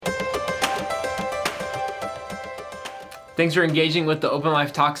Thanks for engaging with the Open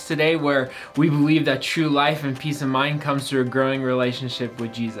Life Talks today, where we believe that true life and peace of mind comes through a growing relationship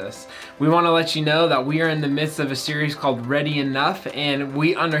with Jesus. We want to let you know that we are in the midst of a series called Ready Enough, and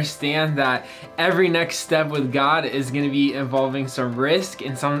we understand that every next step with God is going to be involving some risk,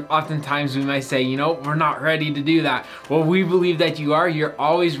 and oftentimes we might say, we're not ready to do that. Well, we believe that you are. You're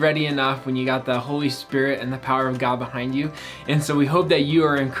always ready enough when you got the Holy Spirit and the power of God behind you. And so we hope that you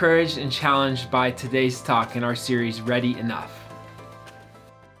are encouraged and challenged by today's talk in our series, Ready Enough.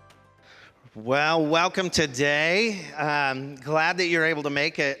 Well, welcome today. Glad that you're able to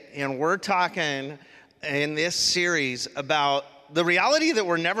make it. And we're talking in this series about the reality that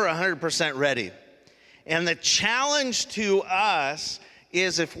we're never 100% ready. And the challenge to us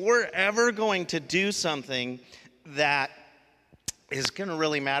is if we're ever going to do something that is going to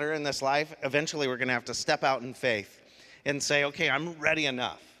really matter in this life, eventually we're going to have to step out in faith and say, okay, I'm ready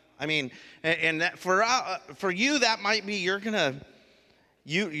enough. I mean, and that for you, that might be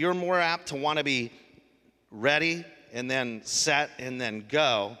you're more apt to want to be ready and then set and then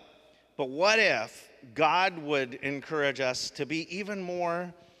go. But what if God would encourage us to be even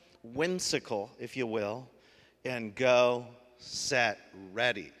more whimsical, if you will, and go, set,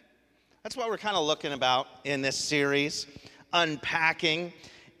 ready? That's what we're kind of looking about in this series, unpacking.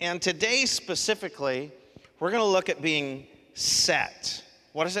 And today specifically, we're going to look at being set.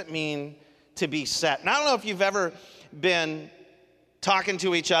 What does it mean to be set? And I don't know if you've ever been talking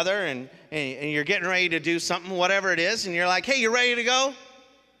to each other and you're getting ready to do something, whatever it is, and you're like, hey, you ready to go?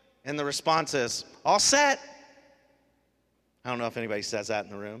 And the response is, all set. I don't know if anybody says that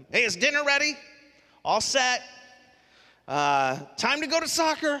in the room. Hey, is dinner ready? All set. Time to go to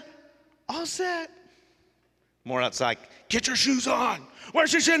soccer? All set. More it's like, get your shoes on.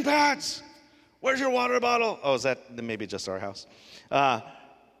 Where's your shin pads? Where's your water bottle? Oh, is that maybe just our house?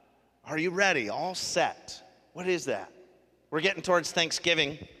 Are you ready? All set. What is that? We're getting towards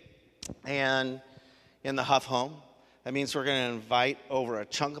Thanksgiving, and in the Huff home, that means we're going to invite over a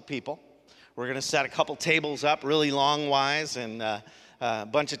chunk of people. We're going to set a couple tables up, really long-wise, and a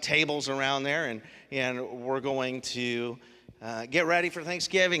bunch of tables around there, and we're going to get ready for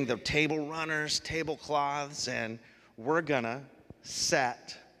Thanksgiving, the table runners, tablecloths, and we're going to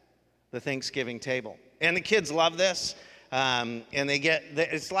set the Thanksgiving table. And the kids love this. And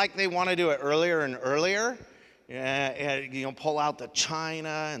it's like they want to do it earlier and earlier. Pull out the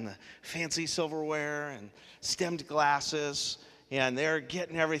china and the fancy silverware and stemmed glasses, and they're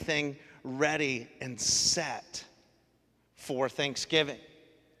getting everything ready and set for Thanksgiving.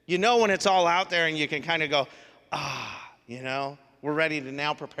 When it's all out there and you can kind of go, we're ready to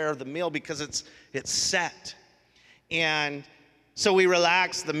now prepare the meal because it's set. And so we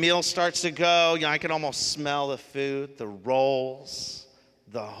relax, the meal starts to go. I can almost smell the food, the rolls,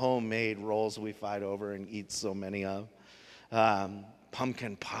 the homemade rolls we fight over and eat so many of.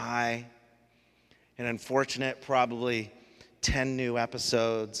 Pumpkin pie. An unfortunate, probably 10 new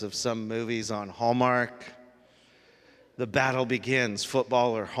episodes of some movies on Hallmark. The battle begins,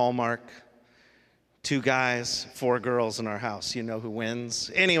 football or Hallmark. 2 guys, 4 girls in our house. You know who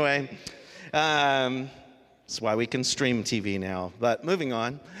wins. Anyway, that's why we can stream TV now. But moving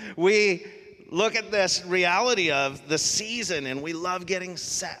on, we look at this reality of the season, and we love getting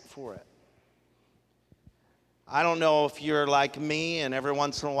set for it. I don't know if you're like me, and every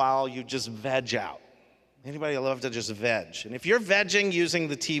once in a while you just veg out. Anybody love to just veg? And if you're vegging using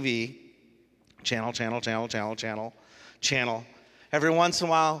the TV, channel, every once in a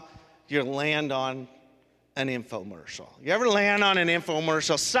while you land on an infomercial. You ever land on an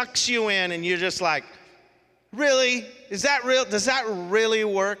infomercial, sucks you in, and you're just like, really? Is that real? Does that really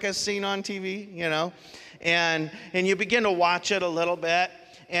work as seen on TV? And you begin to watch it a little bit.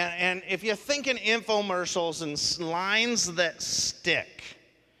 And if you're thinking infomercials and lines that stick,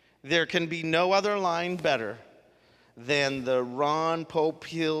 there can be no other line better than the Ron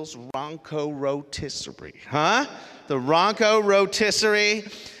Popeil's Ronco rotisserie. The Ronco rotisserie.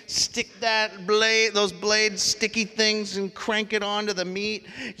 Stick those blade sticky things and crank it onto the meat.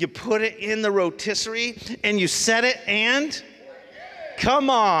 You put it in the rotisserie and you set it, and come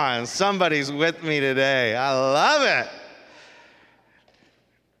on, somebody's with me today. I love it.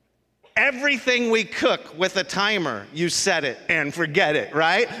 Everything we cook with a timer, you set it and forget it,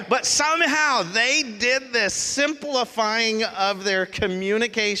 right? But somehow they did this simplifying of their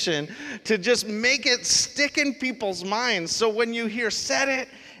communication to just make it stick in people's minds. So when you hear set it,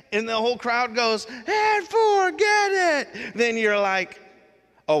 and the whole crowd goes, and forget it, then you're like,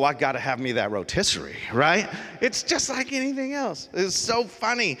 oh, I got to have me that rotisserie, right? It's just like anything else. It's so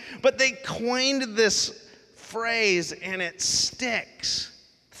funny. But they coined this phrase, and it sticks.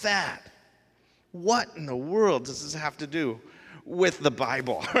 That What in the world does this have to do with the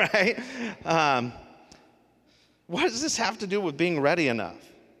Bible, right? What does this have to do with being ready enough?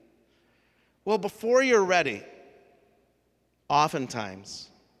 Well, before you're ready, oftentimes,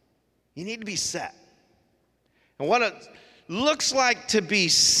 you need to be set. And what it looks like to be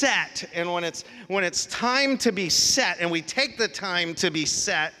set, and when it's time to be set, and we take the time to be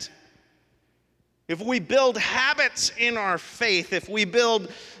set, if we build habits in our faith, if we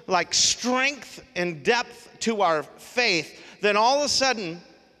build like strength and depth to our faith, then all of a sudden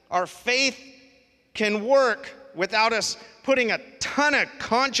our faith can work without us putting a ton of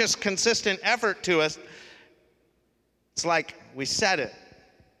conscious, consistent effort to us. It's like we set it.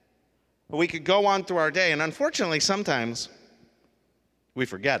 We could go on through our day, and unfortunately sometimes we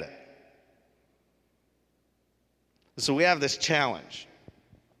forget it. So we have this challenge.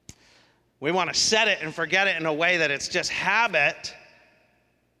 We want to set it and forget it in a way that it's just habit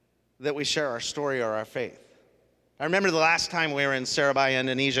that we share our story or our faith. I remember the last time we were in Surabaya,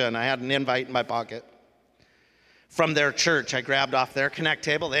 Indonesia, and I had an invite in my pocket from their church. I grabbed off their Connect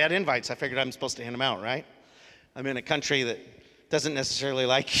table. They had invites. I figured I'm supposed to hand them out, right? I'm in a country that doesn't necessarily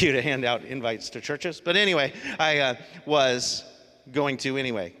like you to hand out invites to churches. But anyway, I was going to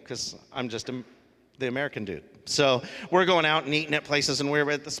anyway, because I'm just the American dude. So we're going out and eating at places, and we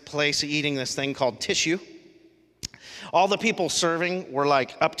were at this place eating this thing called tissue. All the people serving were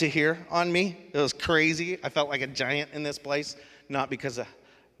like up to here on me. It was crazy. I felt like a giant in this place, not because of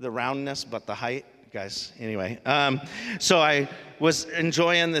the roundness, but the height. Guys, anyway. So I was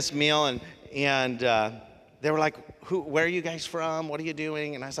enjoying this meal, and they were like, where are you guys from? What are you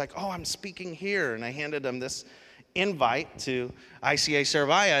doing? And I was like, oh, I'm speaking here. And I handed them this invite to ICA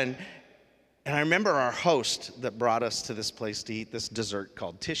Surabaya, and I remember our host that brought us to this place to eat this dessert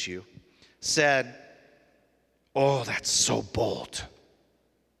called tissue said, oh, that's so bold.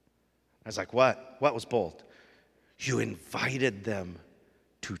 I was like, what? What was bold? You invited them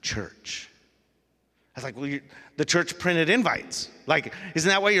to church. I was like, well, the church printed invites. Like, isn't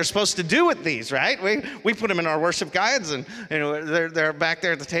that what you're supposed to do with these, right? We put them in our worship guides, and they're back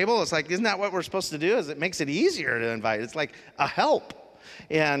there at the table. It's like, isn't that what we're supposed to do? Is it makes it easier to invite. It's like a help.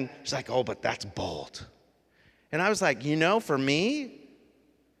 And she's like, oh, but that's bold. And I was like, for me,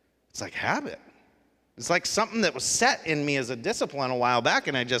 it's like habit. It's like something that was set in me as a discipline a while back,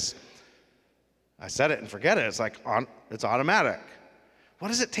 and I said it and forget it. It's like, it's automatic. What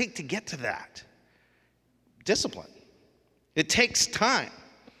does it take to get to that? Discipline. It takes time.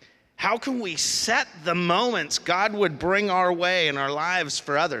 How can we set the moments God would bring our way in our lives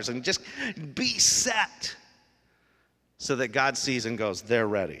for others and just be set so that God sees and goes, they're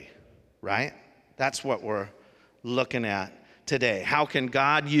ready, right? That's what we're looking at today. How can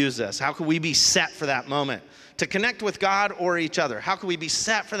God use us? How can we be set for that moment to connect with God or each other? How can we be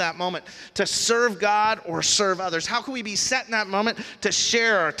set for that moment to serve God or serve others? How can we be set in that moment to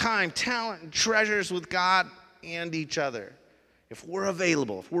share our time, talent, and treasures with God and each other? If we're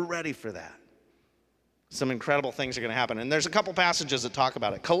available, if we're ready for that, some incredible things are going to happen. And there's a couple passages that talk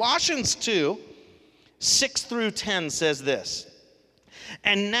about it. Colossians 2, 6 through 10 says this,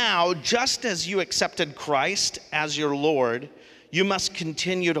 and now, just as you accepted Christ as your Lord, you must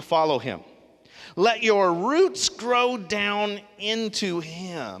continue to follow him. Let your roots grow down into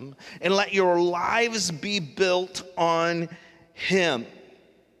him, and let your lives be built on him.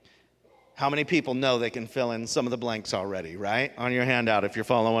 How many people know they can fill in some of the blanks already, right? On your handout if you're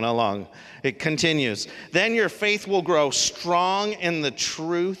following along. It continues. Then your faith will grow strong in the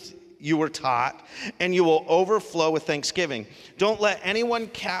truth you were taught, and you will overflow with thanksgiving. Don't let anyone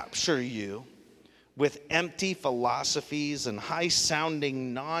capture you with empty philosophies and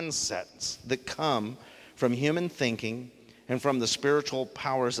high-sounding nonsense that come from human thinking and from the spiritual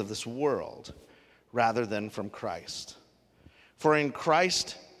powers of this world, rather than from Christ. For in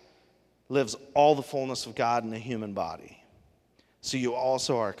Christ lives all the fullness of God in a human body. So you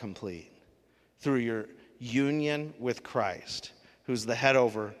also are complete through your union with Christ, who's the head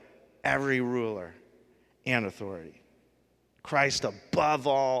over every ruler and authority. Christ above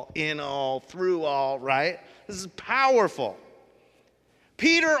all, in all, through all, right? This is powerful.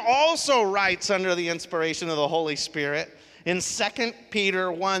 Peter also writes under the inspiration of the Holy Spirit in 2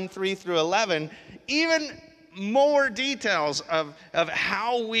 Peter 1, 3 through 11, even more details of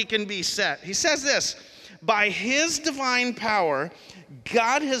how we can be set. He says this, by his divine power,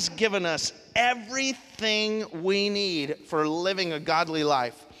 God has given us everything we need for living a godly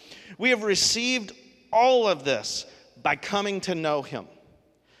life. We have received all of this by coming to know him,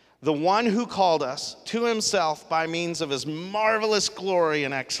 the one who called us to himself by means of his marvelous glory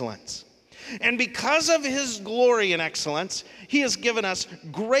and excellence. And because of his glory and excellence, he has given us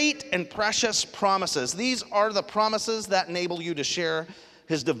great and precious promises. These are the promises that enable you to share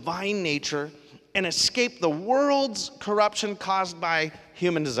his divine nature and escape the world's corruption caused by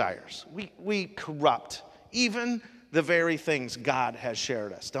human desires. We corrupt even the very things God has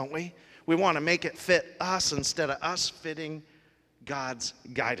shared us, don't we? We want to make it fit us instead of us fitting God's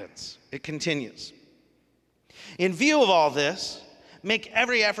guidance. It continues. In view of all this, make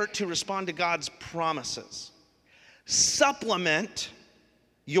every effort to respond to God's promises. Supplement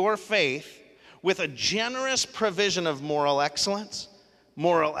your faith with a generous provision of moral excellence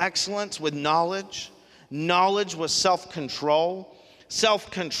with knowledge, knowledge with self-control,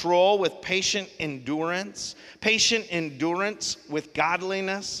 self-control with patient endurance with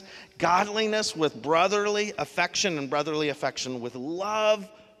godliness, godliness with brotherly affection, and brotherly affection with love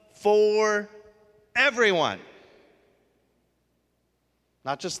for everyone.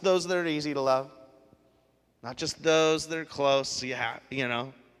 Not just those that are easy to love, not just those that are close,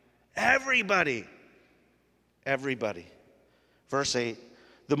 everybody. Everybody. Verse 8,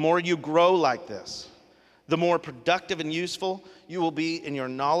 the more you grow like this, the more productive and useful you will be in your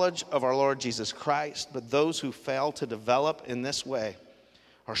knowledge of our Lord Jesus Christ. But those who fail to develop in this way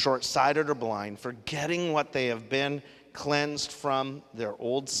are short-sighted or blind, forgetting what they have been cleansed from their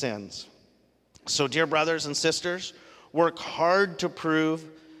old sins. So, dear brothers and sisters, work hard to prove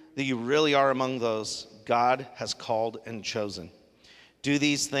that you really are among those God has called and chosen. Do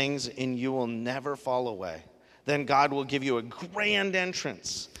these things and you will never fall away. Then God will give you a grand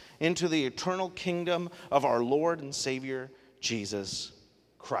entrance into the eternal kingdom of our Lord and Savior, Jesus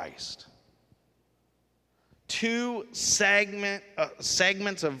Christ. Two segments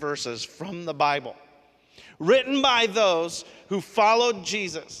of verses from the Bible, written by those who followed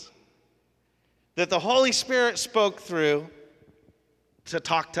Jesus, that the Holy Spirit spoke through to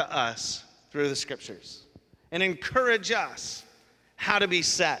talk to us through the scriptures and encourage us how to be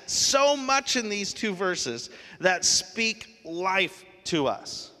set. So much in these two verses that speak life to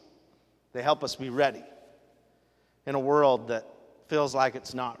us. They help us be ready in a world that feels like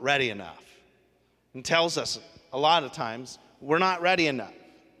it's not ready enough and tells us a lot of times we're not ready enough.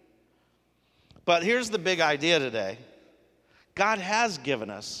 But here's the big idea today. God has given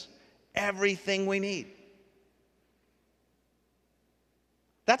us everything we need.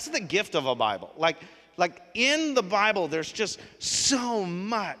 That's the gift of a Bible. Like in the Bible, there's just so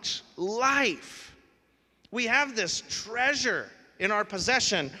much life. We have this treasure in our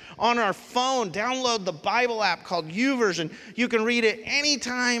possession on our phone. Download the Bible app called YouVersion. You can read it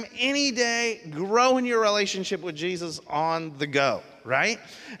anytime, any day. Grow in your relationship with Jesus on the go, right?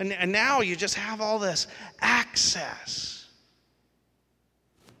 And now you just have all this access.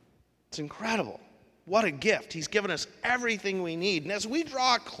 It's incredible. What a gift. He's given us everything we need. And as we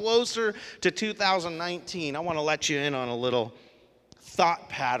draw closer to 2019, I want to let you in on a little thought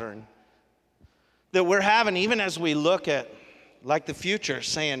pattern that we're having, even as we look at like the future,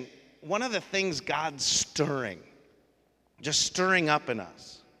 saying one of the things God's just stirring up in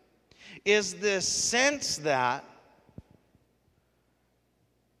us, is this sense that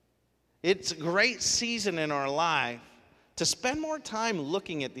it's a great season in our life to spend more time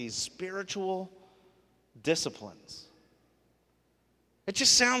looking at these spiritual disciplines. It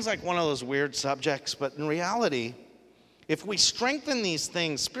just sounds like one of those weird subjects, but in reality, if we strengthen these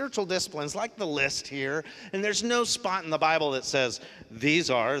things, spiritual disciplines, like the list here, and there's no spot in the Bible that says,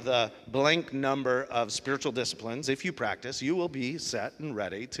 these are the blank number of spiritual disciplines. If you practice, you will be set and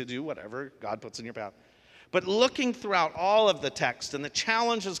ready to do whatever God puts in your path. But looking throughout all of the text and the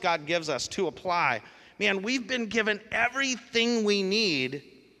challenges God gives us to apply, man, we've been given everything we need,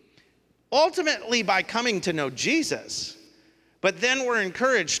 ultimately by coming to know Jesus. But then we're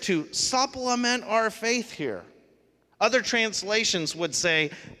encouraged to supplement our faith here. Other translations would say,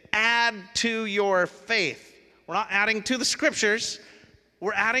 add to your faith. We're not adding to the scriptures.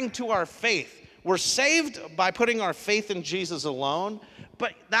 We're adding to our faith. We're saved by putting our faith in Jesus alone,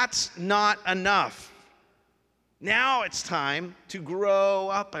 but that's not enough. Now it's time to grow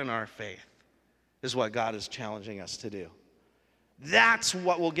up in our faith, is what God is challenging us to do. That's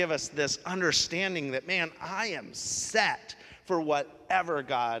what will give us this understanding that, man, I am set for whatever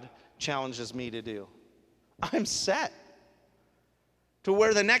God challenges me to do. I'm set to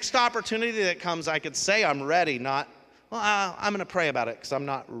where the next opportunity that comes, I could say I'm ready, not, I'm going to pray about it because I'm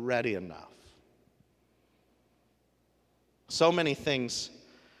not ready enough. So many things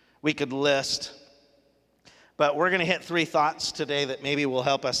we could list, but we're going to hit 3 thoughts today that maybe will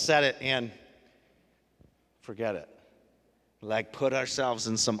help us set it and forget it. Like put ourselves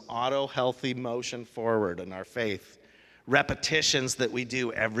in some auto-healthy motion forward in our faith. Repetitions that we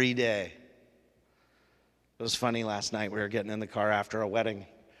do every day. It was funny last night. We were getting in the car after a wedding.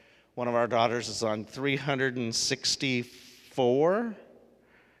 One of our daughters is on 364.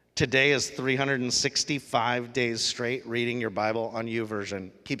 Today is 365 days straight reading your Bible on YouVersion.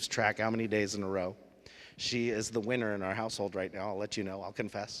 Keeps track how many days in a row. She is the winner in our household right now. I'll let you know. I'll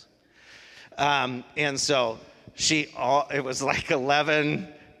confess. And so it was like 11.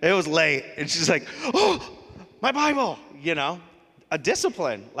 It was late. And she's like, oh, my Bible. You know, a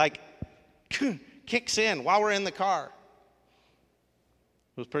discipline like kicks in while we're in the car.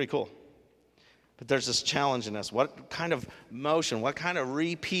 It was pretty cool. But there's this challenge in us. What kind of motion, what kind of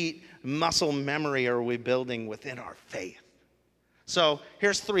repeat muscle memory are we building within our faith? So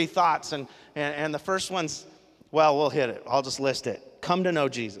here's 3 thoughts. And the first one's, well, we'll hit it. I'll just list it. Come to know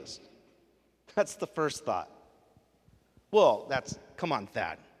Jesus. That's the first thought. Well, come on,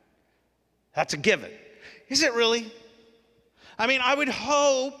 Thad. That's a given. Is it really? I mean, I would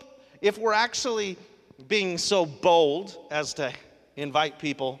hope if we're actually being so bold as to invite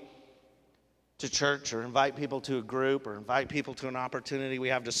people to church or invite people to a group or invite people to an opportunity we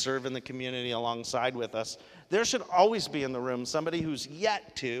have to serve in the community alongside with us, there should always be in the room somebody who's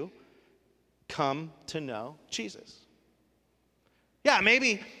yet to come to know Jesus. Yeah,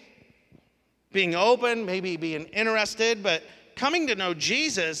 maybe being open, maybe being interested, but coming to know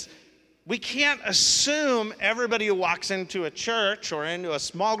Jesus, we can't assume everybody who walks into a church or into a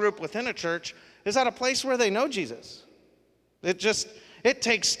small group within a church is at a place where they know Jesus. It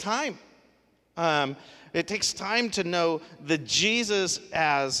takes time. It takes time to know the Jesus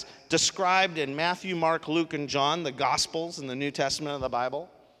as described in Matthew, Mark, Luke, and John, the Gospels in the New Testament of the Bible.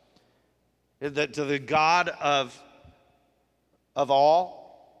 To the God of all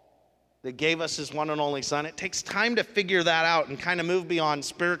that gave us his one and only Son. It takes time to figure that out and kind of move beyond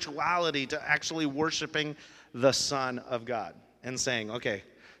spirituality to actually worshiping the Son of God and saying, okay,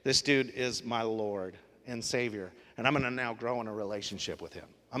 this dude is my Lord and Savior, and I'm going to now grow in a relationship with him.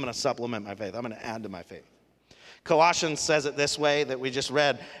 I'm going to supplement my faith. I'm going to add to my faith. Colossians says it this way that we just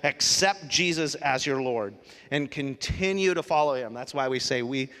read, accept Jesus as your Lord and continue to follow him. That's why we say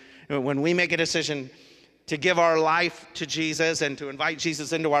when we make a decision to give our life to Jesus and to invite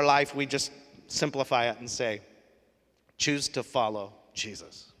Jesus into our life, we just simplify it and say, choose to follow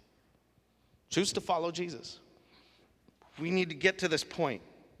Jesus. Choose to follow Jesus. We need to get to this point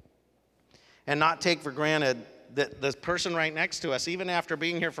and not take for granted that the person right next to us, even after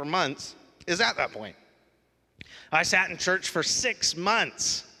being here for months, is at that point. I sat in church for 6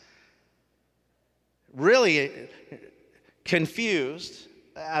 months, really confused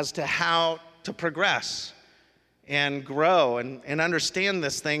as to how to progress and grow and understand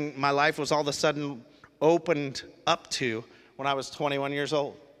this thing my life was all of a sudden opened up to when I was 21 years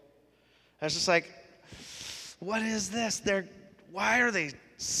old. I was just like, what is this? Why are they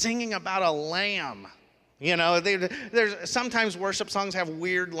singing about a lamb? You know, there's sometimes worship songs have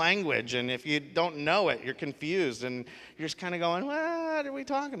weird language, and if you don't know it, you're confused, and you're just kind of going, what are we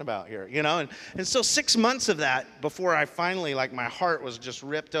talking about here? You know, and so 6 months of that before I finally, like, my heart was just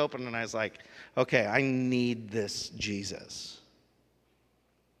ripped open, and I was like, okay, I need this Jesus.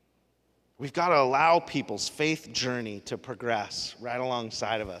 We've got to allow people's faith journey to progress right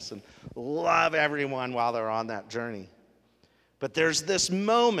alongside of us and love everyone while they're on that journey. But there's this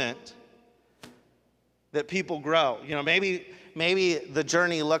moment that people grow. You know, maybe the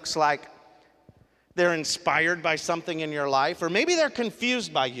journey looks like they're inspired by something in your life, or maybe they're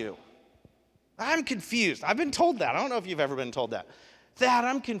confused by you. I'm confused. I've been told that. I don't know if you've ever been told that. That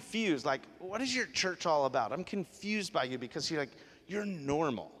I'm confused. Like, what is your church all about? I'm confused by you because you're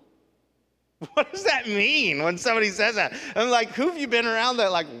normal. What does that mean when somebody says that? I'm like, who have you been around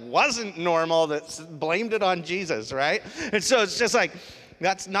that wasn't normal, that blamed it on Jesus, right? And so it's just like,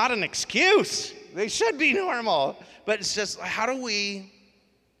 that's not an excuse. They should be normal. But it's just, how do we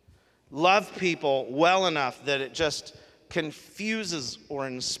love people well enough that it just confuses or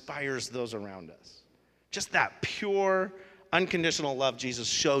inspires those around us? Just that pure, unconditional love Jesus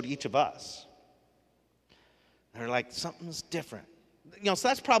showed each of us. They're like, something's different. You know, so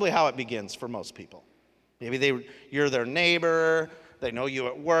that's probably how it begins for most people. Maybe you're their neighbor, they know you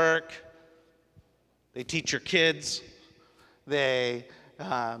at work, they teach your kids, they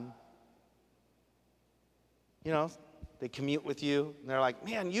commute with you, and they're like,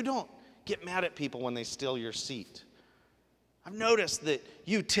 man, you don't get mad at people when they steal your seat. I've noticed that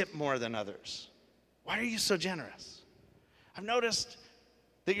you tip more than others. Why are you so generous? I've noticed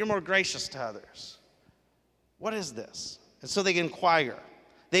that you're more gracious to others. What is this? And so they inquire.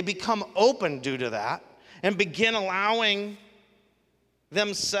 They become open due to that and begin allowing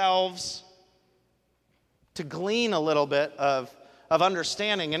themselves to glean a little bit of of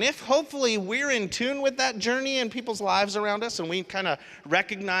understanding. And if hopefully we're in tune with that journey in people's lives around us and we kind of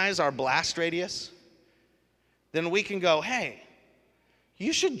recognize our blast radius, then we can go, hey,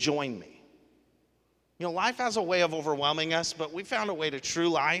 you should join me. You know, life has a way of overwhelming us, but we found a way to true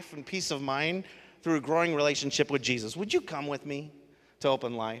life and peace of mind through a growing relationship with Jesus. Would you come with me to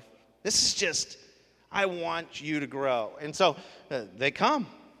Open Life? This is just, I want you to grow. And so they come.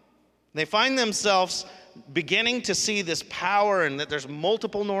 They find themselves beginning to see this power and that there's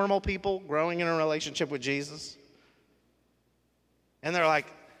multiple normal people growing in a relationship with Jesus. And they're like,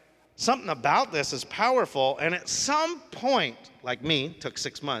 something about this is powerful. And at some point, like me, took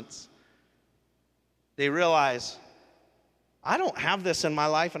 6 months, they realize, I don't have this in my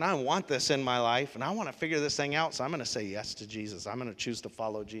life and I want this in my life and I want to figure this thing out, so I'm going to say yes to Jesus. I'm going to choose to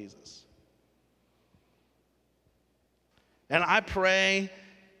follow Jesus. And I pray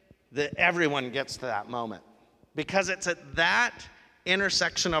that everyone gets to that moment, because it's at that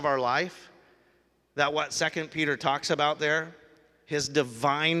intersection of our life that what 2 Peter talks about there, his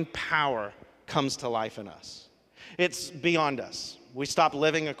divine power comes to life in us. It's beyond us. We stop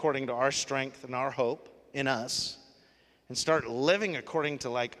living according to our strength and our hope in us and start living according to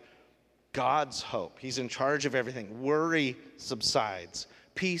like God's hope. He's in charge of everything. Worry subsides.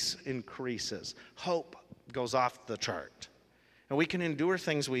 Peace increases. Hope goes off the chart. And we can endure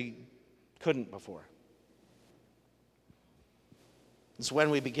things we couldn't before. It's when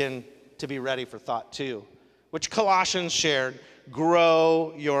we begin to be ready for thought 2, which Colossians shared,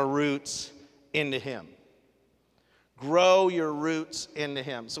 grow your roots into him. Grow your roots into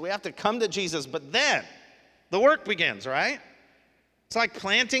him. So we have to come to Jesus, but then the work begins, right? It's like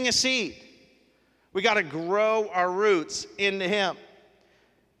planting a seed. We got to grow our roots into him.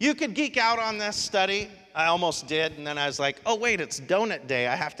 You could geek out on this study. I almost did, and then I was like, oh, wait, it's donut day.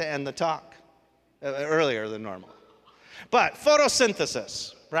 I have to end the talk earlier than normal. But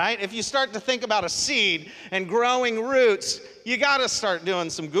photosynthesis, right? If you start to think about a seed and growing roots, you got to start doing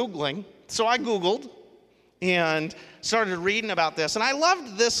some Googling. So I Googled and started reading about this. And I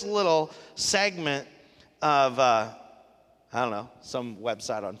loved this little segment of, some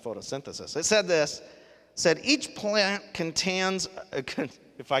website on photosynthesis. It said this. It said, each plant contains,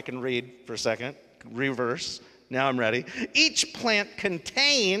 if I can read for a second, reverse, now I'm ready. Each plant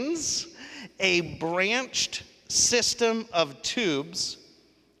contains a branched system of tubes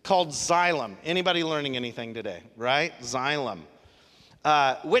called xylem. Anybody learning anything today, right? Xylem.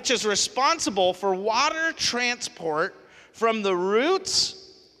 Which is responsible for water transport from the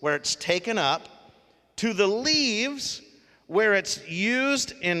roots, where it's taken up, to the leaves, where it's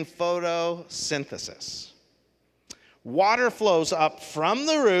used in photosynthesis. Water flows up from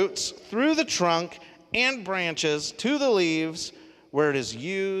the roots, through the trunk and branches, to the leaves, where it is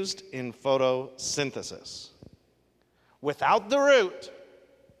used in photosynthesis. Without the root,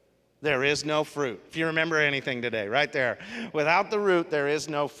 there is no fruit. If you remember anything today, right there. Without the root, there is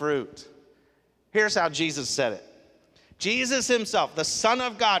no fruit. Here's how Jesus said it. Jesus himself, the Son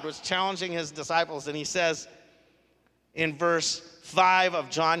of God, was challenging his disciples, and he says in verse 5 of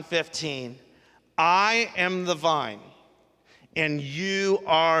John 15, I am the vine, and you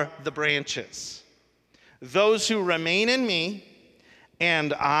are the branches. Those who remain in me,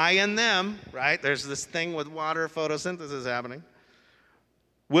 and I in them, right? There's this thing with water photosynthesis happening,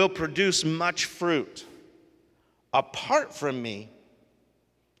 will produce much fruit. Apart from me,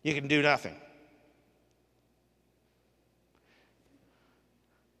 you can do nothing.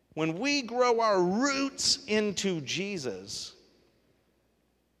 When we grow our roots into Jesus,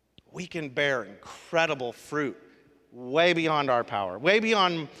 we can bear incredible fruit way beyond our power, way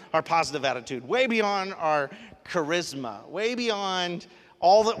beyond our positive attitude, way beyond our charisma, way beyond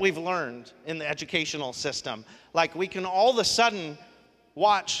all that we've learned in the educational system. Like we can all of a sudden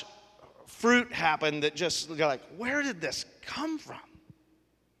watch fruit happen that just, you're like, where did this come from?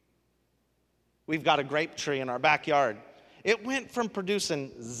 We've got a grape tree in our backyard. It went from producing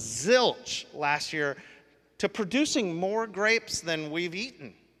zilch last year to producing more grapes than we've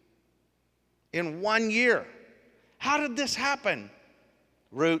eaten in 1 year. How did this happen?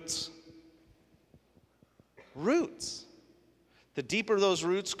 Roots. Roots. The deeper those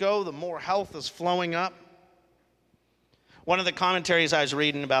roots go, the more health is flowing up. One of the commentaries I was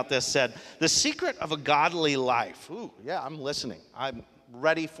reading about this said, the secret of a godly life. Ooh, yeah, I'm listening. I'm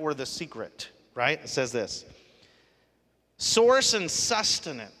ready for the secret, right? It says this. Source and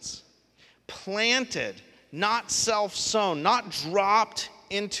sustenance, planted, not self-sown, not dropped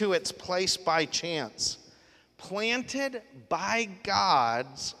into its place by chance, planted by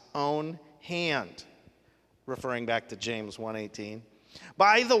God's own hand, referring back to James 1:18,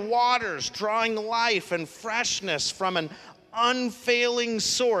 by the waters, drawing life and freshness from an unfailing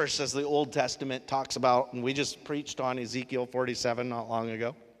source, as the Old Testament talks about, and we just preached on Ezekiel 47 not long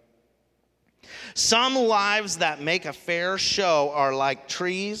ago. Some lives that make a fair show are like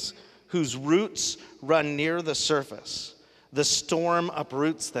trees whose roots run near the surface. The storm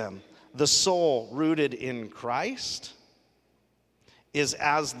uproots them. The soul rooted in Christ is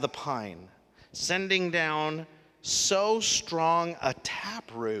as the pine, sending down so strong a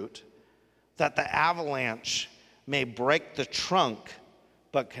taproot that the avalanche may break the trunk,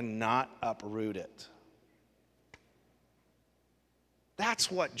 but cannot uproot it.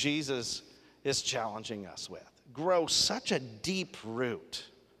 That's what Jesus is challenging us with. Grow such a deep root.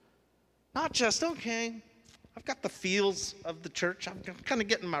 Not just, okay, I've got the feels of the church. I'm kind of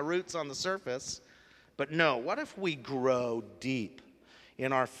getting my roots on the surface. But no, what if we grow deep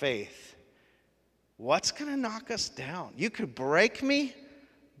in our faith? What's going to knock us down? You could break me,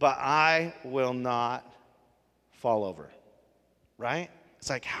 but I will not fall over, right? It's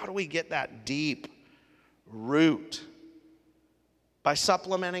like, how do we get that deep root? By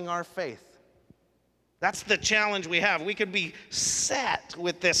supplementing our faith. That's the challenge we have. We could be set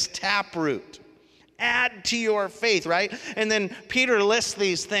with this taproot. Add to your faith, right? And then Peter lists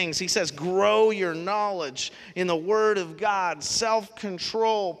these things. He says, grow your knowledge in the word of God,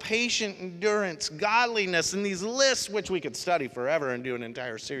 self-control, patient endurance, godliness. And these lists, which we could study forever and do an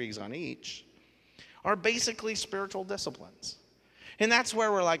entire series on each, are basically spiritual disciplines. And that's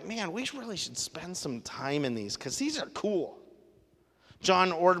where we're like, man, we really should spend some time in these because these are cool.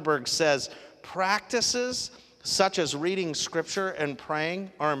 John Ortberg says, practices such as reading scripture and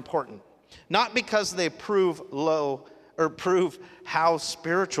praying are important. Not because they prove how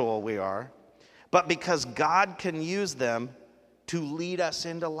spiritual we are, but because God can use them to lead us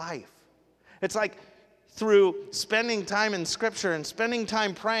into life. It's like through spending time in scripture and spending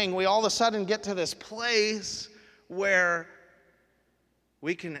time praying, we all of a sudden get to this place where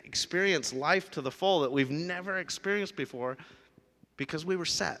we can experience life to the full that we've never experienced before because we were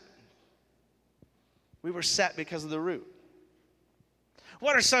set. We were set because of the root.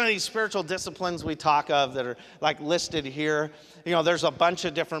 What are some of these spiritual disciplines we talk of that are like listed here? You know, there's a bunch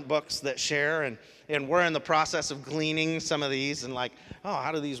of different books that share, and we're in the process of gleaning some of these and like, oh,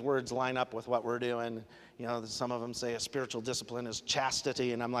 how do these words line up with what we're doing? You know, some of them say a spiritual discipline is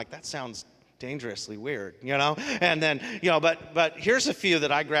chastity, and I'm like, that sounds dangerously weird, you know? And then, you know, but here's a few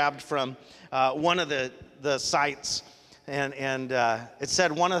that I grabbed from one of the sites, and it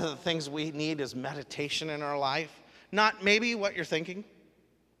said one of the things we need is meditation in our life. Not maybe what you're thinking.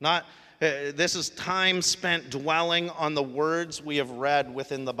 Not this is time spent dwelling on the words we have read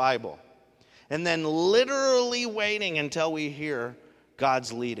within the Bible. And then literally waiting until we hear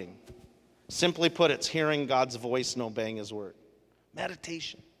God's leading. Simply put, it's hearing God's voice and obeying his word.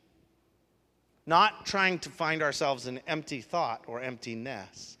 Meditation. Not trying to find ourselves in empty thought or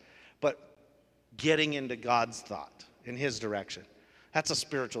emptiness, but getting into God's thought in his direction. That's a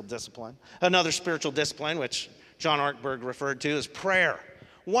spiritual discipline. Another spiritual discipline, which John Ortberg referred to, is prayer.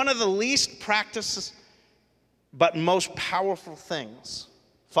 One of the least practiced but most powerful things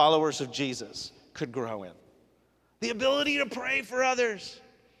followers of Jesus could grow in. The ability to pray for others.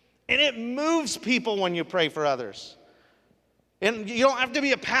 And it moves people when you pray for others. And you don't have to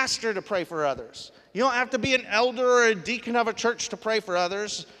be a pastor to pray for others. You don't have to be an elder or a deacon of a church to pray for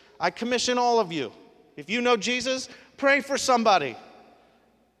others. I commission all of you. If you know Jesus, pray for somebody.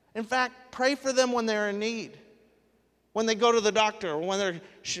 In fact, pray for them when they're in need. When they go to the doctor, or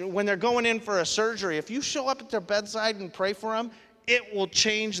when they're going in for a surgery, if you show up at their bedside and pray for them, it will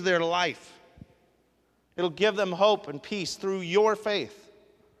change their life. It'll give them hope and peace through your faith.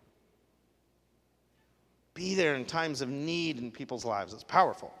 Be there in times of need in people's lives. It's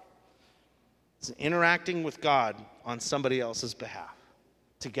powerful. It's interacting with God on somebody else's behalf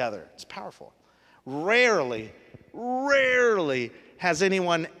together. It's powerful. Rarely has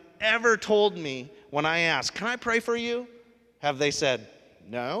anyone ever told me when I ask, can I pray for you? Have they said,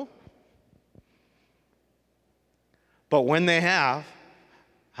 no? But when they have,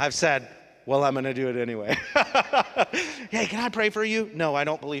 I've said, well, I'm going to do it anyway. Hey, can I pray for you? No, I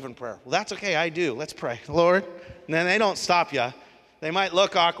don't believe in prayer. Well, that's okay. I do. Let's pray. Lord. And then they don't stop you. They might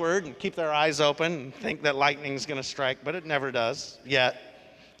look awkward and keep their eyes open and think that lightning's going to strike, but it never does yet.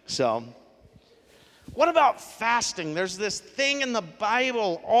 So, what about fasting? There's this thing in the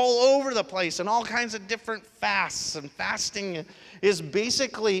Bible all over the place and all kinds of different fasts. And fasting is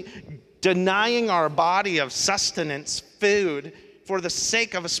basically denying our body of sustenance, food, for the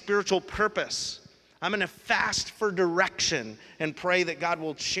sake of a spiritual purpose. I'm going to fast for direction and pray that God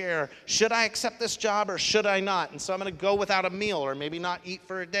will share, should I accept this job or should I not? And so I'm going to go without a meal, or maybe not eat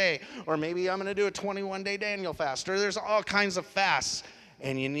for a day, or maybe I'm going to do a 21-day Daniel fast, or there's all kinds of fasts.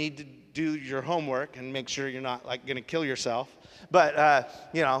 And you need to do your homework and make sure you're not like going to kill yourself. But,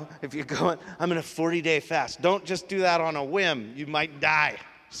 if you're going, I'm going to 40-day fast, don't just do that on a whim. You might die.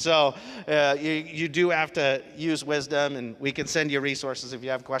 So you do have to use wisdom, and we can send you resources if you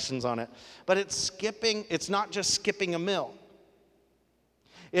have questions on it. But it's not just skipping a meal.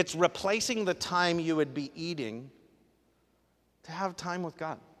 It's replacing the time you would be eating to have time with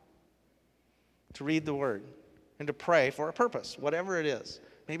God, to read the Word, and to pray for a purpose, whatever it is.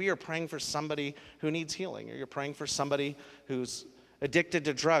 Maybe you're praying for somebody who needs healing, or you're praying for somebody who's addicted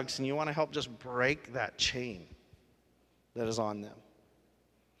to drugs, and you want to help just break that chain that is on them.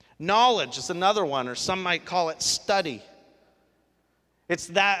 Knowledge is another one, or some might call it study.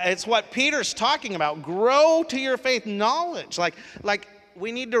 It's what Peter's talking about. Grow to your faith knowledge. Like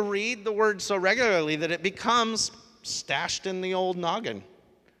we need to read the Word so regularly that it becomes stashed in the old noggin,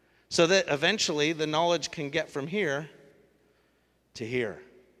 so that eventually the knowledge can get from here to here.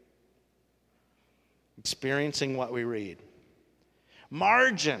 Experiencing what we read.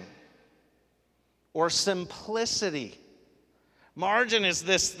 Margin or simplicity. Margin is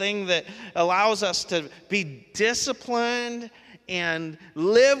this thing that allows us to be disciplined and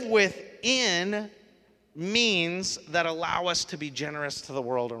live within means that allow us to be generous to the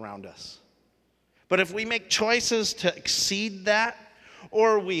world around us. But if we make choices to exceed that,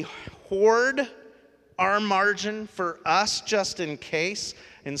 or we hoard our margin for us just in case,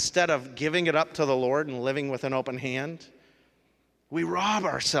 instead of giving it up to the Lord and living with an open hand, we rob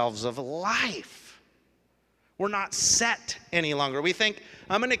ourselves of life. We're not set any longer. We think,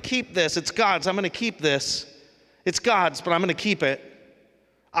 I'm going to keep this. It's God's. I'm going to keep this. It's God's, but I'm going to keep it.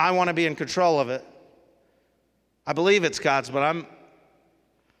 I want to be in control of it. I believe it's God's, but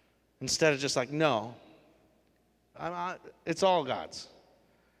instead of just like, no, it's all God's.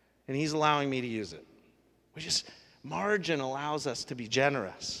 And He's allowing me to use it. Margin allows us to be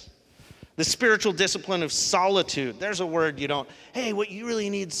generous. The spiritual discipline of solitude. There's a word what you really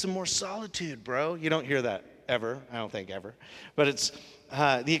need is some more solitude, bro. You don't hear that ever. I don't think ever. But it's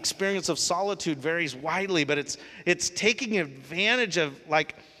the experience of solitude varies widely, but it's taking advantage of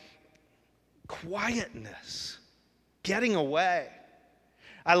like quietness, getting away.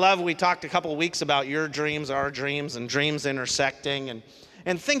 We talked a couple of weeks about your dreams, our dreams, and dreams intersecting,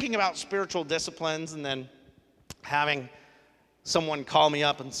 and thinking about spiritual disciplines, and then having someone call me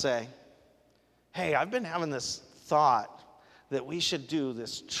up and say, hey, I've been having this thought that we should do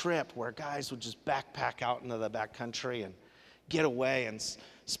this trip where guys would just backpack out into the backcountry and get away and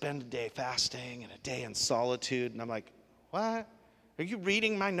spend a day fasting and a day in solitude. And I'm like, what? Are you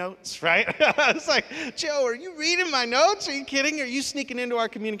reading my notes, right? I was like, Joe, are you reading my notes? Are you kidding? Are you sneaking into our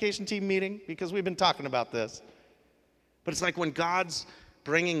communication team meeting? Because we've been talking about this. But it's like when God's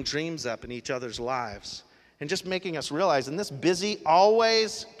bringing dreams up in each other's lives and just making us realize, in this busy,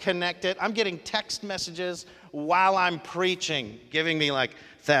 always connected, I'm getting text messages while I'm preaching, giving me like,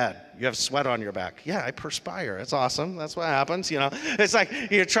 Thad, you have sweat on your back. Yeah, I perspire. It's awesome. That's what happens, It's like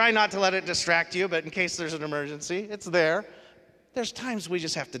you're trying not to let it distract you, but in case there's an emergency, it's there. There's times we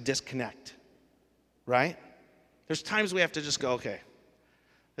just have to disconnect, right? There's times we have to just go, okay,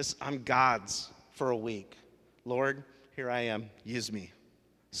 I'm God's for a week. Lord, here I am. Use me.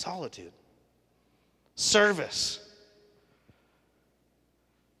 Solitude. Service.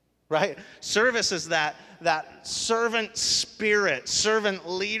 Right? Service is that servant spirit, servant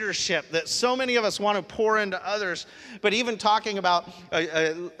leadership that so many of us want to pour into others. But even talking about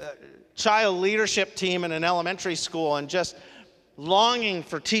a child leadership team in an elementary school and just longing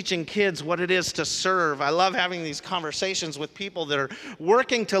for teaching kids what it is to serve. I love having these conversations with people that are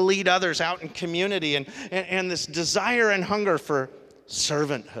working to lead others out in community and this desire and hunger for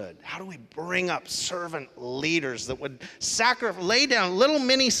servanthood. How do we bring up servant leaders that would lay down little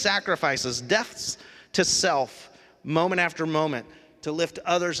mini sacrifices, deaths to self, moment after moment, to lift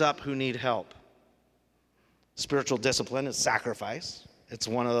others up who need help? Spiritual discipline is sacrifice. It's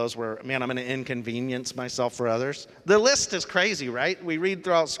one of those where, man, I'm going to inconvenience myself for others. The list is crazy, right? We read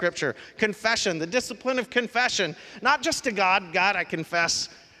throughout Scripture. Confession, the discipline of confession. Not just to God. God, I confess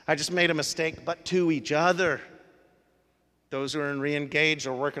I just made a mistake, but to each other. Those who are re-engaged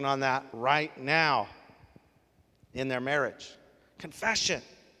are working on that right now in their marriage. Confession,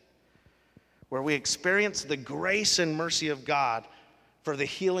 where we experience the grace and mercy of God for the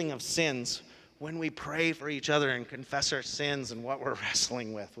healing of sins when we pray for each other and confess our sins and what we're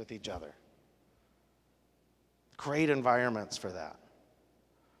wrestling with each other. Great environments for that.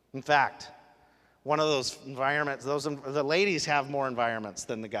 In fact, one of those environments, the ladies have more environments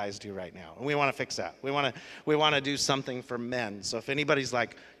than the guys do right now. And we want to fix that. We want to do something for men. So if anybody's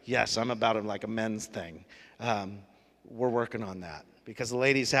like, yes, I'm about it like a men's thing, we're working on that. Because the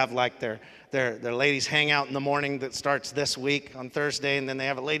ladies have like their ladies hangout in the morning that starts this week on Thursday, and then they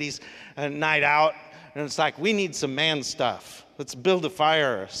have a ladies night out. And it's like, we need some man stuff. Let's build a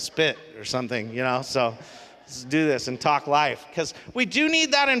fire or a spit or something, so let's do this and talk life. Because we do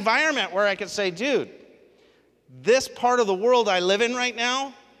need that environment where I could say, dude, this part of the world I live in right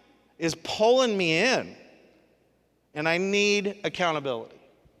now is pulling me in. And I need accountability.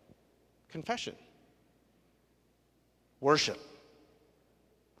 Confession. Worship.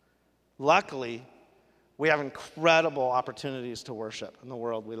 Luckily, we have incredible opportunities to worship in the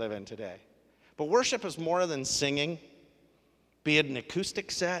world we live in today. But worship is more than singing, be it an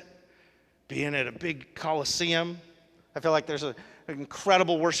acoustic set, being at a big coliseum. I feel like there's an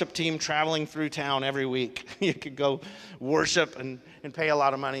incredible worship team traveling through town every week. You could go worship and pay a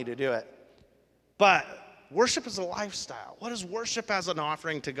lot of money to do it. But worship is a lifestyle. What does worship as an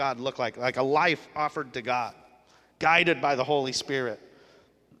offering to God look like? Like a life offered to God, guided by the Holy Spirit.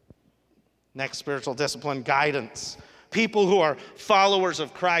 Next spiritual discipline, guidance. People who are followers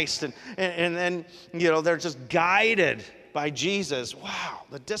of Christ and then, they're just guided by Jesus. Wow,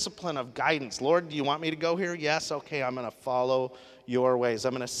 the discipline of guidance. Lord, do you want me to go here? Yes, okay, I'm going to follow your ways.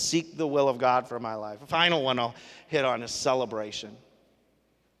 I'm going to seek the will of God for my life. The final one I'll hit on is celebration.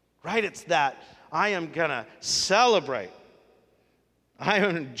 Right? It's that I am going to celebrate. I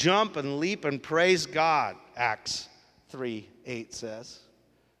am going to jump and leap and praise God, Acts 3:8 says.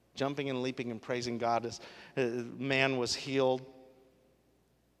 Jumping and leaping and praising God as man was healed.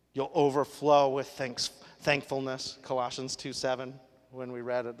 You'll overflow with thankfulness, Colossians 2:7, when we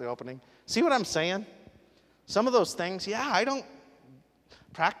read at the opening. See what I'm saying? Some of those things, I don't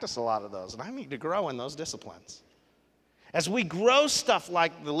practice a lot of those, and I need to grow in those disciplines. As we grow stuff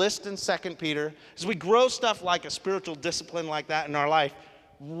like the list in 2 Peter, as we grow stuff like a spiritual discipline like that in our life,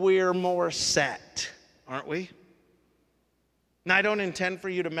 we're more set, aren't we? Now, I don't intend for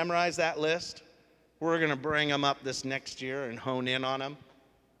you to memorize that list. We're going to bring them up this next year and hone in on them.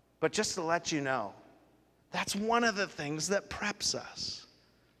 But just to let you know, that's one of the things that preps us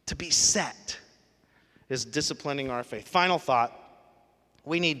to be set, is disciplining our faith. Final thought,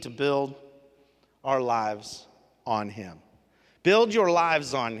 we need to build our lives on Him. Build your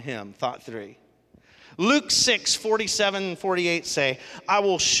lives on Him, thought 3. Luke 6:47 and 48 say, I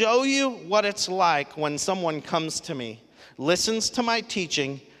will show you what it's like when someone comes to me, listens to my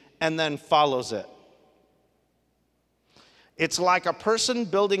teaching, and then follows it. It's like a person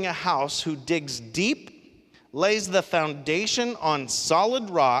building a house who digs deep, lays the foundation on solid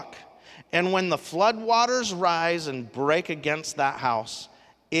rock, and when the floodwaters rise and break against that house,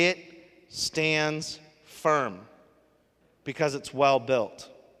 it stands firm because it's well built.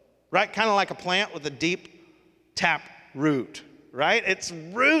 Right? Kind of like a plant with a deep tap root, right? Its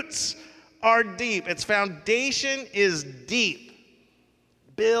roots are deep. Its foundation is deep.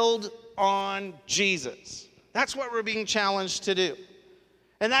 Build on Jesus. That's what we're being challenged to do.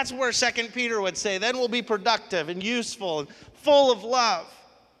 And that's where 2 Peter would say, then we'll be productive and useful and full of love,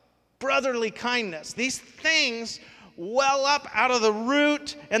 brotherly kindness. These things well up out of the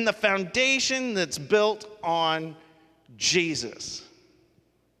root and the foundation that's built on Jesus.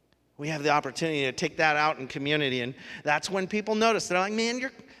 We have the opportunity to take that out in community, and that's when people notice. They're like, man,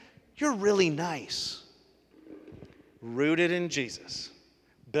 you're really nice. Rooted in Jesus,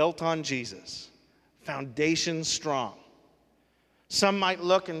 built on Jesus, foundation strong. Some might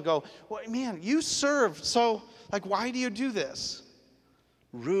look and go, well, man, you serve, so why do you do this?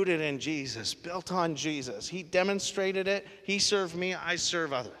 Rooted in Jesus, built on Jesus. He demonstrated it. He served me. I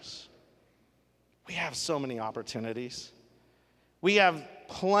serve others. We have so many opportunities. We have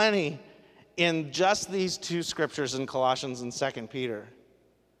plenty in just these two scriptures in Colossians and 2 Peter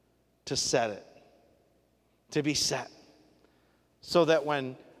to set it, to be set. So that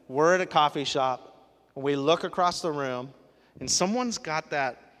when we're at a coffee shop and we look across the room and someone's got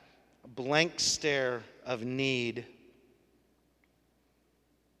that blank stare of need,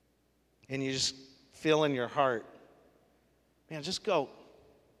 and you just feel in your heart, man, just go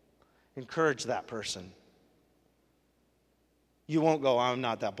encourage that person. You won't go, I'm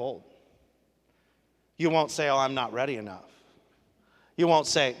not that bold. You won't say, oh, I'm not ready enough. You won't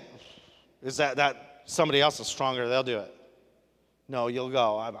say, is that somebody else is stronger, they'll do it. No, you'll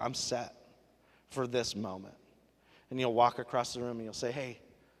go, I'm set for this moment. And you'll walk across the room and you'll say, hey,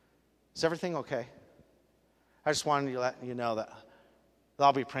 is everything okay? I just wanted to let you know that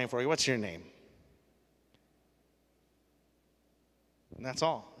I'll be praying for you. What's your name? And that's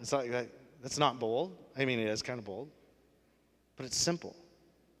all. It's like That's not bold. I mean, it is kind of bold, but it's simple.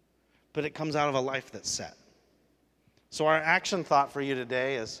 But it comes out of a life that's set. So our action thought for you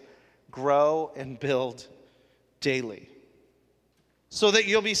today is grow and build daily so that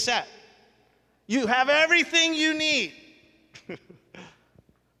you'll be set. You have everything you need. If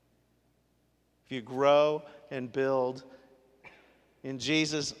you grow and build in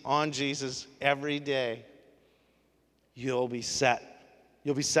Jesus, on Jesus, every day, you'll be set.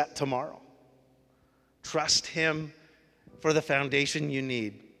 You'll be set tomorrow. Trust Him for the foundation you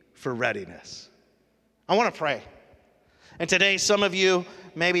need for readiness. I want to pray. And today, some of you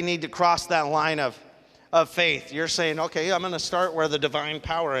maybe need to cross that line of faith. You're saying, okay, I'm going to start where the divine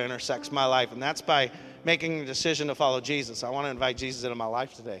power intersects my life, and that's by making a decision to follow Jesus. I want to invite Jesus into my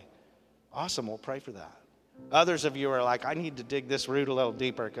life today. Awesome, we'll pray for that. Others of you are like, I need to dig this root a little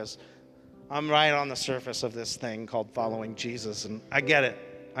deeper because I'm right on the surface of this thing called following Jesus, and I get it.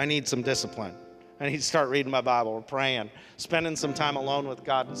 I need some discipline. I need to start reading my Bible, or praying, spending some time alone with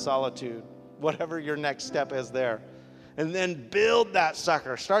God in solitude, whatever your next step is there. And then build that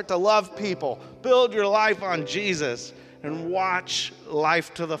sucker. Start to love people. Build your life on Jesus and watch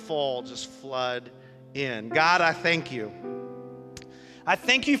life to the full just flood in. God, I thank you. I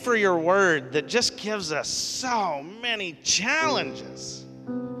thank you for your word that just gives us so many challenges.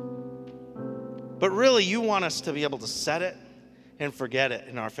 But really, you want us to be able to set it and forget it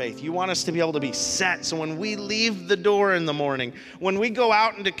in our faith. You want us to be able to be set. So when we leave the door in the morning, when we go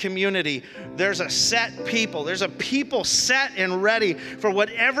out into community, there's a set people. There's a people set and ready for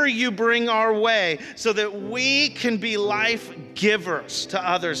whatever you bring our way so that we can be life givers to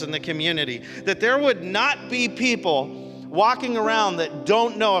others in the community. That there would not be people walking around that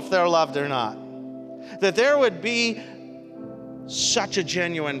don't know if they're loved or not. That there would be such a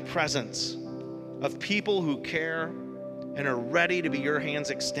genuine presence of people who care and are ready to be your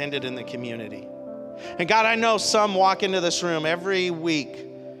hands extended in the community. And God, I know some walk into this room every week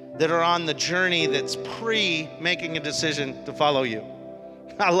that are on the journey that's pre-making a decision to follow you.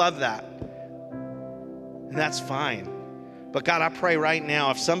 I love that. And that's fine. But God, I pray right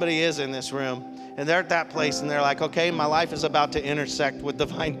now, if somebody is in this room and they're at that place and they're like, okay, my life is about to intersect with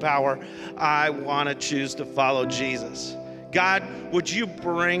divine power, I want to choose to follow Jesus. God, would you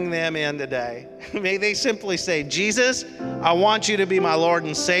bring them in today? May they simply say, Jesus, I want you to be my Lord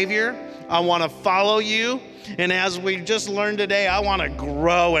and Savior. I want to follow you. And as we just learned today, I want to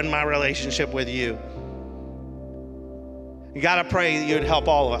grow in my relationship with you. God, I pray that you would help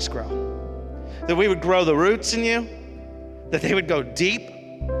all of us grow. That we would grow the roots in you, that they would go deep,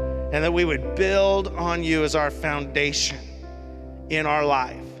 and that we would build on you as our foundation in our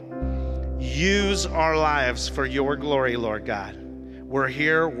life. Use our lives for your glory, Lord God. We're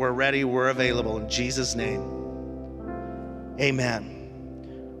here, we're ready, we're available. In Jesus' name,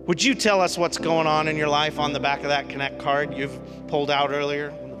 amen. Would you tell us what's going on in your life on the back of that Connect card you've pulled out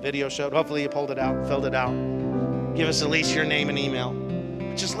earlier when the video showed? Hopefully you pulled it out, filled it out. Give us at least your name and email.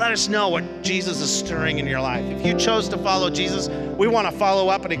 Just let us know what Jesus is stirring in your life. If you chose to follow Jesus, we want to follow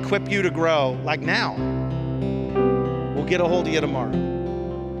up and equip you to grow like now. We'll get a hold of you tomorrow.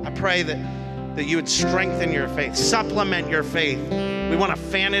 I pray that you would strengthen your faith, supplement your faith. We want to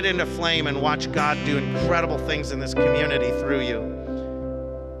fan it into flame and watch God do incredible things in this community through you.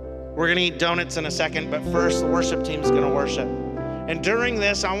 We're going to eat donuts in a second, but first the worship team is going to worship. And during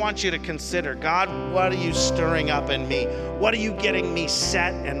this, I want you to consider, God, what are you stirring up in me? What are you getting me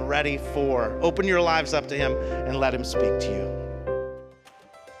set and ready for? Open your lives up to Him and let Him speak to you.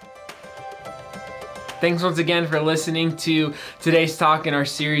 Thanks once again for listening to today's talk in our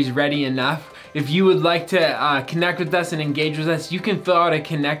series, Ready Enough. If you would like to connect with us and engage with us, you can fill out a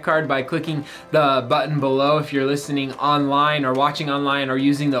Connect card by clicking the button below if you're listening online or watching online or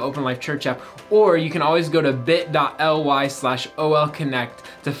using the Open Life Church app. Or you can always go to bit.ly/OLConnect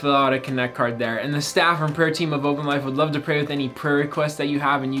to fill out a Connect card there. And the staff and prayer team of Open Life would love to pray with any prayer requests that you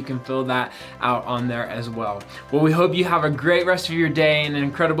have, and you can fill that out on there as well. Well, we hope you have a great rest of your day and an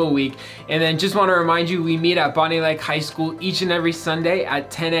incredible week. And then just want to remind you, we meet at Bonnie Lake High School each and every Sunday at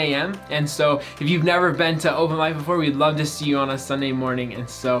 10 a.m. And so if you've never been to Open Life before, we'd love to see you on a Sunday morning. And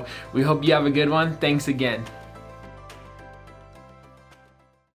so we hope you have a good one. Thanks again.